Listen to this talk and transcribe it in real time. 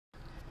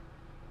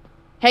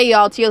Hey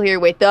y'all, Teal here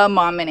with the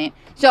Mom Minute.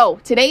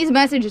 So today's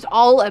message is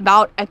all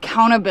about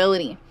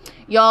accountability.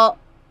 Y'all,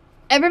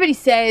 everybody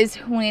says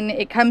when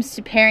it comes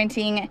to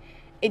parenting,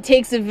 it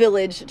takes a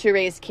village to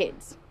raise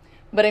kids.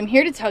 But I'm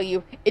here to tell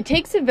you, it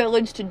takes a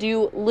village to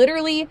do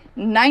literally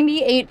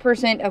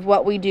 98% of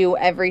what we do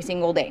every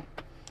single day.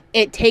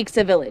 It takes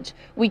a village.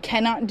 We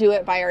cannot do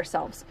it by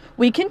ourselves.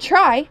 We can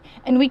try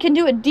and we can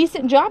do a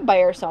decent job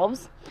by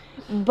ourselves,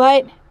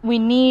 but we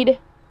need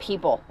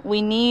people.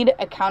 We need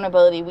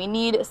accountability. We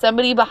need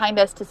somebody behind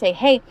us to say,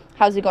 hey,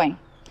 how's it going?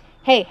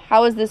 Hey,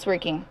 how is this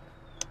working?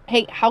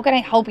 Hey, how can I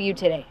help you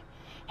today?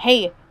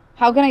 Hey,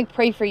 how can I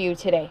pray for you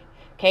today?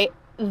 Okay,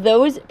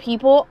 those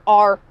people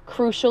are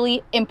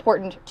crucially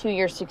important to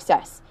your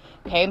success.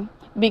 Okay,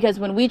 because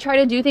when we try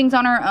to do things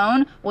on our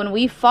own, when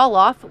we fall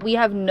off, we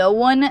have no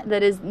one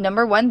that is,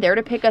 number one, there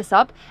to pick us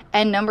up,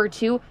 and number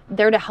two,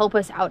 there to help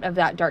us out of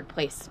that dark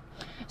place.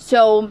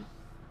 So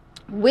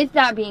with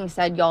that being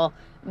said, y'all,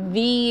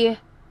 the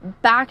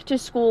Back to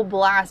School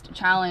Blast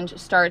Challenge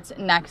starts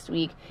next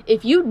week.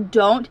 If you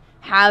don't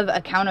have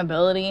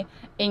accountability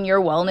in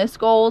your wellness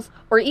goals,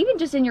 or even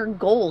just in your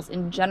goals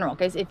in general,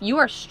 guys, if you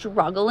are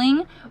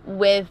struggling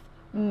with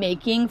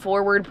making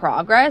forward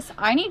progress,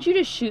 I need you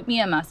to shoot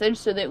me a message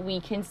so that we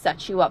can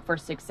set you up for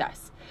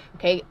success.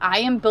 Okay, I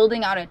am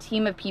building out a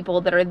team of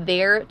people that are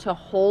there to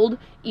hold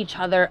each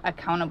other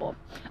accountable.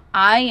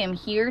 I am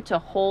here to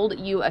hold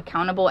you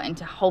accountable and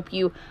to help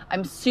you.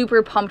 I'm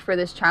super pumped for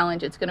this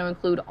challenge. It's going to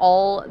include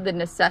all the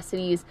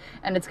necessities,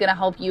 and it's going to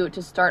help you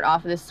to start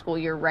off this school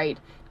year right.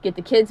 Get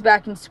the kids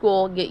back in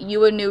school, get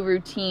you a new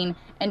routine,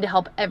 and to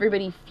help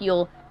everybody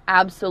feel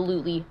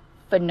absolutely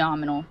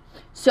phenomenal.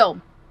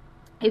 So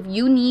if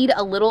you need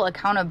a little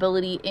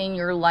accountability in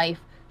your life,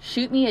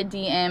 shoot me a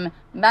DM,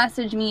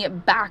 message me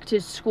Back to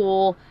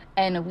School,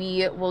 and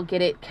we will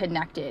get it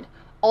connected.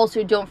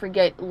 Also, don't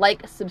forget,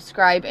 like,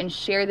 subscribe, and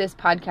share this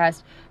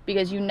podcast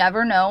because you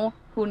never know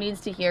who needs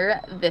to hear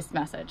this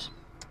message.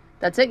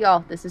 That's it,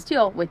 y'all. This is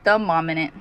Teal with the Mom Minute.